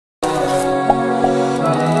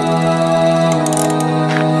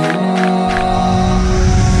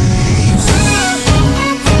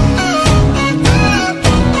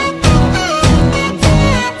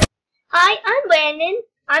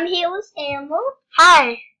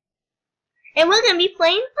Hi. And we're going to be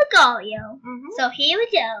playing Legario. So here we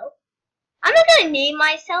go. I'm not going to name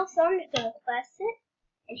myself, so I'm just going to press it.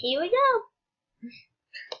 And here we go.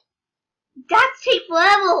 That's cheap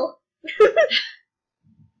level.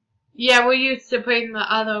 Yeah, we're used to playing the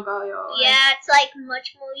other Legario. Right? Yeah, it's like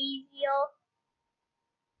much more easier.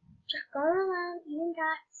 Just going around eating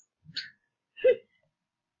dots.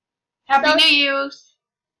 Happy New Year's.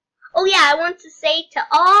 Oh yeah, I want to say to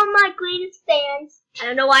all my greatest fans, I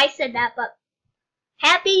don't know why I said that, but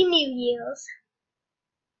Happy New Year's.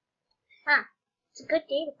 Huh, it's a good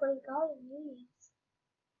day to play Legario New Year's.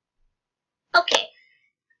 Okay,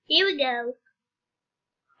 here we go.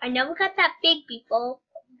 I never got that big before,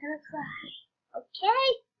 but I'm gonna try. Okay?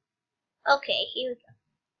 Okay, here we go.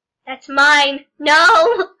 That's mine.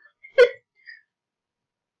 No!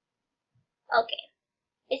 Okay.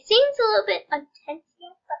 It seems a little bit intense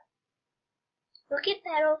yet, but we'll get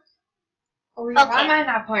better. Oh yeah, why am I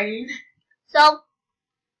not playing? So,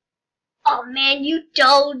 oh man, you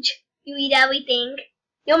Doge. You eat everything.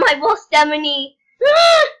 You're my worst enemy.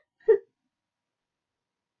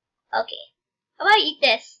 Okay. How about I eat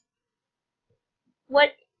this?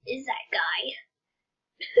 What is that guy?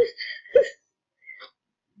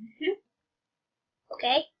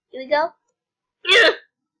 Okay, here we go.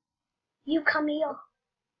 You come here.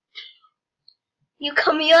 You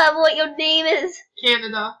come here, I know what your name is.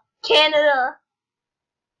 Canada. Canada.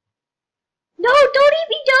 No, don't eat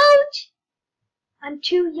me, Doge! I'm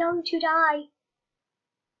too young to die.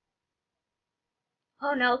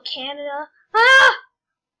 Oh no, Canada. Ah!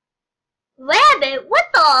 Rabbit, what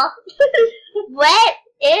the? What?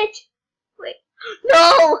 It? Wait.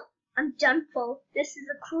 No! I'm done for. This is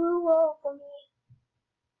a cruel world for me.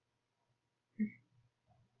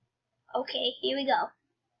 Okay, here we go.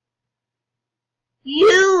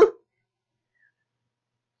 You!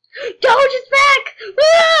 Doge is back!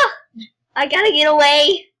 Ah! I gotta get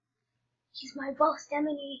away. He's my worst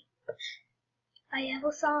enemy I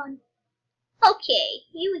ever saw. Okay,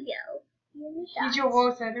 here we go. He's your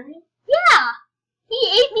worst enemy? Yeah! He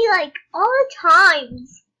ate me like all the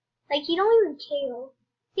times. Like he don't even care.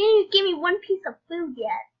 He didn't even give me one piece of food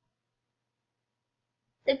yet.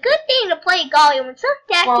 The good thing to play Legario, when someone's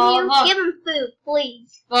attacking you, give him food,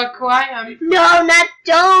 please. Look who I am. No, not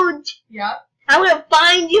Doge. Yep. I'm gonna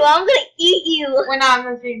find you. I'm gonna eat you. We're not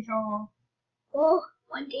in the same show. Oh,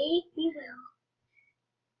 one day we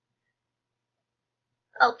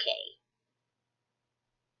will. Okay.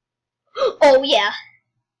 Oh yeah.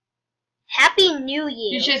 Happy New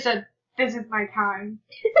Year. You should have said, this is my time.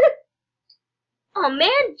 Oh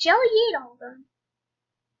man, Jelly ate all of them.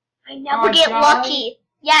 I never get Jelly? lucky.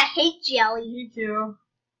 Yeah, I hate Jelly. Me too.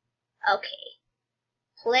 Okay.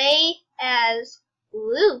 Play as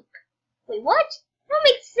Luke. Wait, what? That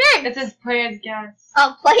makes sense. It says play as guest.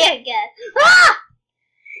 Oh, play as guest. Ah!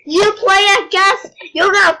 You play as guest.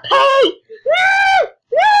 You're gonna pay. No!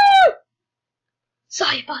 No!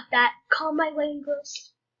 Sorry about that. Call my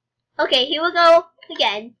language. Okay, here we go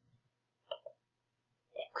again.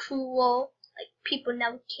 Cruel. Like, people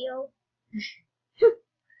never kill.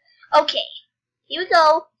 Okay, here we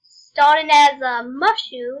go. Starting as a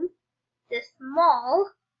mushroom. This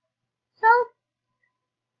small. So,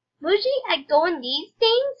 usually I go in these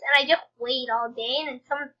things and I just wait all day and then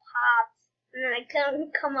someone pops. And then I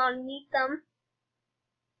can come out and eat them.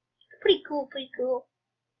 Pretty cool, pretty cool.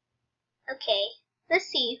 Okay, let's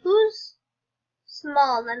see. Who's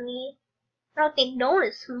small than me? I don't think no one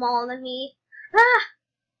is smaller than me. Ah!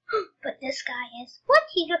 But this guy is. What?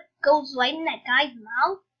 He just goes right in that guy's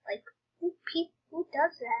mouth? Like, who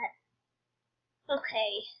does that?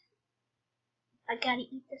 Okay. I gotta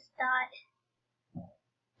eat this dot.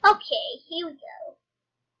 Okay, here we go.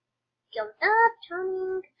 Going up,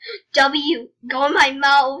 turning. W, go in my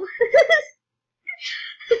mouth.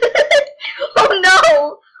 Oh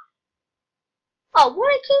no! Oh,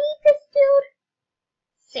 what? I can't eat this dude?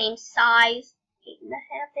 Same size. Hating that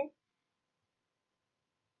happen.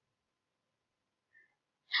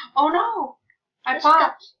 Oh no! I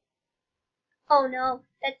popped. Oh no,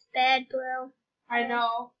 that's bad, bro. I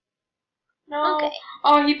know. No. Okay.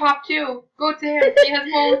 Oh, he popped too. Go to him. He has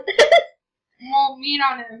more meat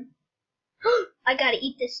on him. I gotta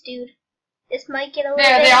eat this dude. This might get a little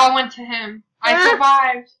There, bit. they all went to him. I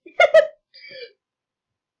survived.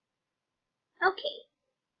 Okay.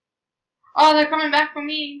 Oh, they're coming back for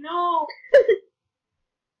me. No.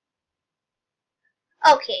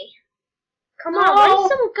 Okay. Come on, when is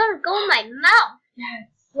someone gonna go in my mouth? Yes.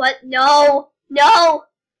 What? No. No.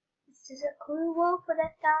 This is a cruel world for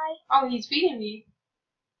that guy. Oh, he's feeding me.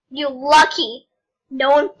 You lucky. No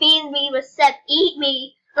one feeds me except eat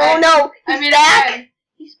me. Oh no, I he's made back. a bed.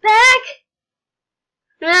 He's back.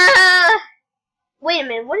 Ah. Wait a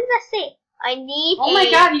minute, what did that say? I need Oh my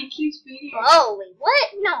god, he keeps beating. Oh, wait, what?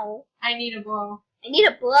 No. I need a blow. I need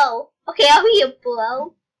a blow. Okay, I'll be a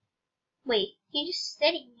blow. Wait, he just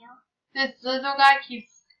sitting now. This little guy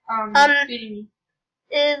keeps beating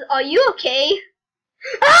me. Are you okay?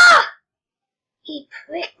 Ah! He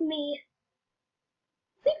pricked me.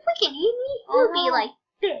 If he freaking eat me, he'll be like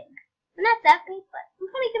big. Not that big, but I'm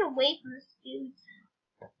gonna get away from this dude.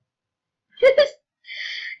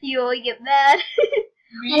 You only get mad.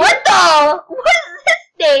 What the? What is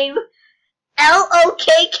this name?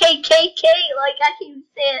 L-O-K-K-K-K. Like I can even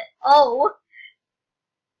say it. Oh.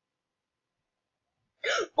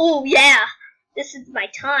 Oh yeah. This is my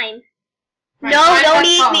time. My No, time don't has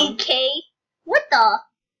eat come. me, K. What the?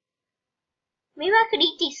 Maybe I could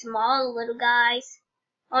eat these small little guys.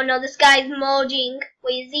 Oh no, this guy's merging.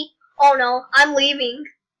 Wait, is he? Oh no, I'm leaving.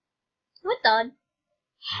 What the?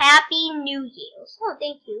 Happy New Year's. Oh,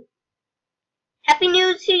 thank you. Happy New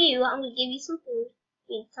Year to you. I'm gonna give you some food.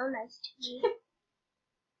 Being so nice to me.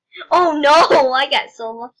 Oh no, I got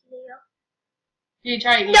so lucky there. You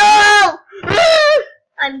try to eat No!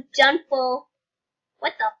 I'm done for.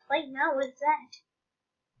 What the play now? What is that?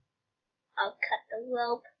 I'll cut the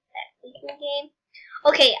rope. That legal game.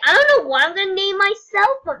 Okay, I don't know what I'm gonna name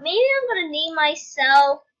myself, but maybe I'm gonna name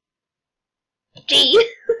myself G.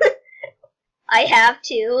 I have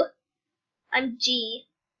to. I'm G.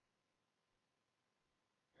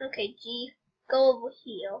 Okay, G. Go over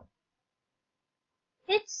here.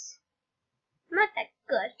 It's not that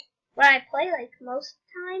good. When I play, like, most of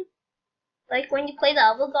the time, like, when you play the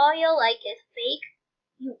other Gario, like, it's fake,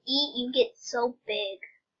 you eat, you get so big.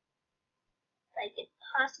 Like, it's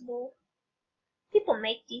possible. People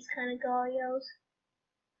make these kind of Garios.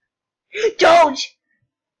 Doge!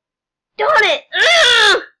 Darn it!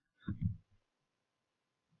 Ugh!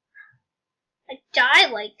 I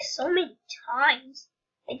died, like, so many times.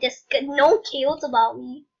 I just got no one cares about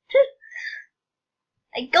me.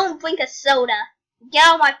 I go and drink a soda. Get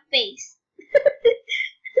out of my face.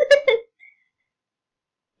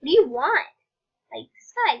 What do you want? Like,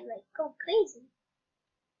 this guy, like, go crazy.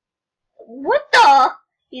 What the?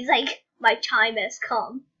 He's like, my time has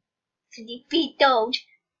come to defeat Doge.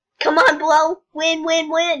 Come on, Blow. Win, win,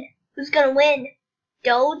 win. Who's gonna win?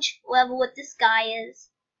 Doge? Whatever what this guy is.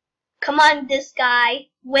 Come on, this guy.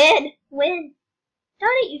 Win, win.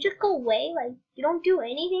 Darn it, you just go away. Like, you don't do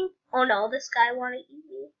anything. Oh no, this guy wanna eat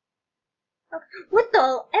me. What the?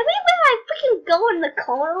 Everywhere I freaking go in the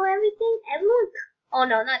corner or everything, everyone. Oh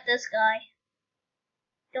no, not this guy.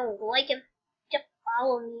 Don't like him. Just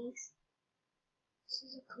follow me. This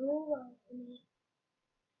is a cool one for me.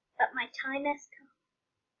 But my time has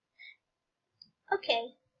come.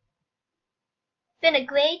 Okay. Been a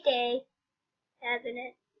great day, hasn't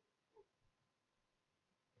it?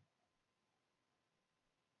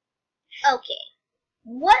 Okay.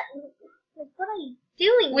 What are you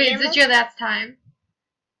doing, Wait, Grandma? is it your last time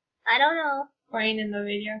I don't know. playing in the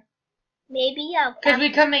video? Maybe I'll. Because we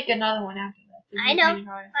could make another one after that. I know.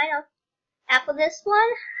 I know. After this one,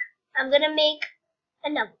 I'm gonna make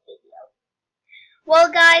another video.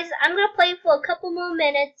 Well, guys, I'm gonna play for a couple more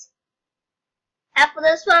minutes. After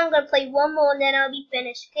this one, I'm gonna play one more, and then I'll be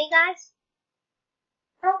finished. Okay, guys?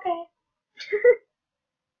 Okay.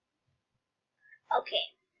 Okay.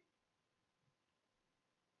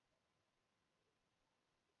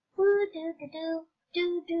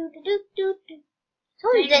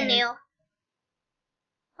 Someone's in there.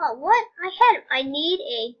 Oh, what? I need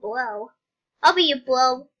a blow. I'll be your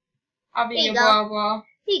blow. I'll be There your you go. blah blah.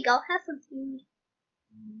 Here you go. Have some food.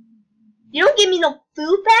 You don't give me no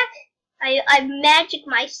food back? I magic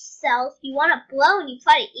myself. You want a blow and you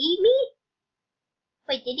try to eat me?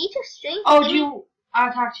 Wait, did he just string? Oh,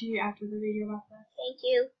 I'll talk to you after the video about that. Thank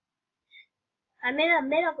you. I'm in the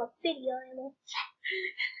middle of a video, Emma.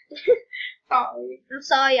 Sorry. I'm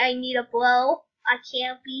sorry, I need a blow. I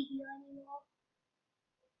can't be here anymore.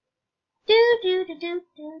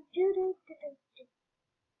 Do.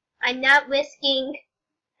 I'm not risking.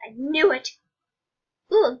 I knew it.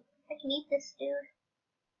 Ooh, I can eat this dude.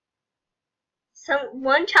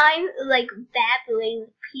 One time, like, battling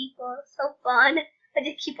with people, so fun. I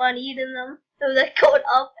just keep on eating them. It was like going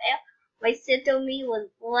up there. My sister and me was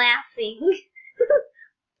laughing.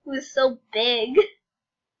 It was so big.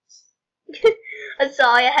 I'm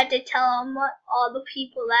sorry, I had to tell all the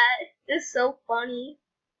people that. It's so funny.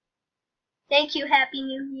 Thank you, Happy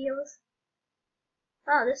New Year's.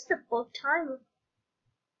 Oh, this is the fourth time.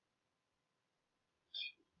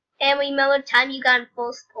 And remember the time you got in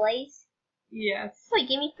first place? Yes. Wait,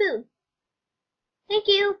 give me food. Thank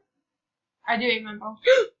you. I do remember.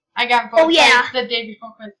 I got both Oh, yeah. the day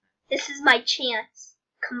before Christmas. This is my chance.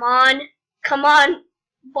 Come on. Come on,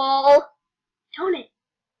 ball. Don't it?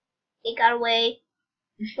 They got away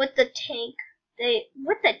with the tank.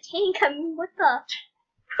 With the tank? I mean, what the?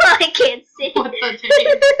 I can't see. With the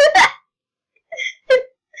tank.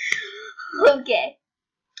 Okay.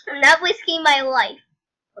 I'm not risking my life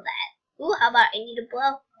for that. Ooh, how about I need a blow?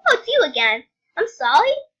 Oh, it's you again. I'm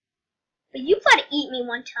sorry. But you tried to eat me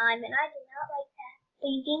one time, and I did not like that. But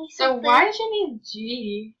you gave me So something. why did you need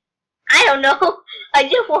G? I don't know. I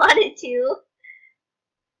just wanted to.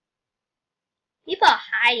 People are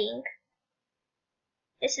hiding.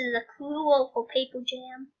 This is a clue for Paper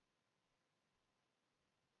Jam.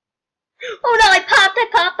 Oh no, I popped,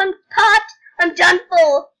 I'm popped. I'm done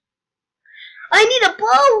for. I need a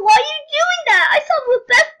blow. Why are you doing that? I thought we were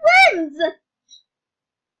best friends.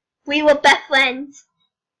 We were best friends.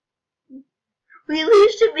 We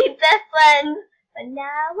used to be best friends, but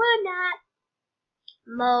now we're not.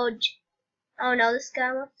 Moj. Oh no, this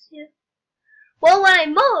guy wants to. Well, when I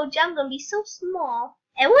Moj, I'm gonna be so small.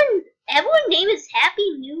 Everyone's name is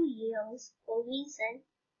Happy New Year's for a reason.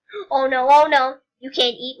 Oh no, you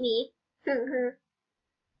can't eat me.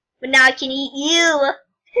 But now I can eat you.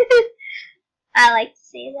 I like to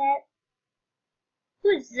say that. Who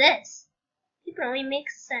is this? It only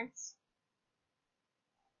makes sense.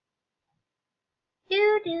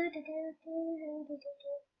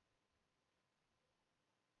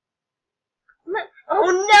 Oh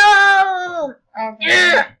no!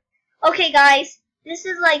 Okay. Okay, guys, this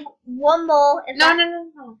is like one more.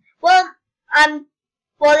 No. Well,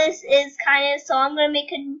 this is kind of, so I'm gonna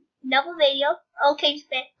make another video. Okay,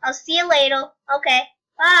 I'll see you later. Okay,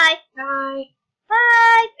 bye. Bye.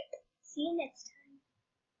 Bye. See you next time.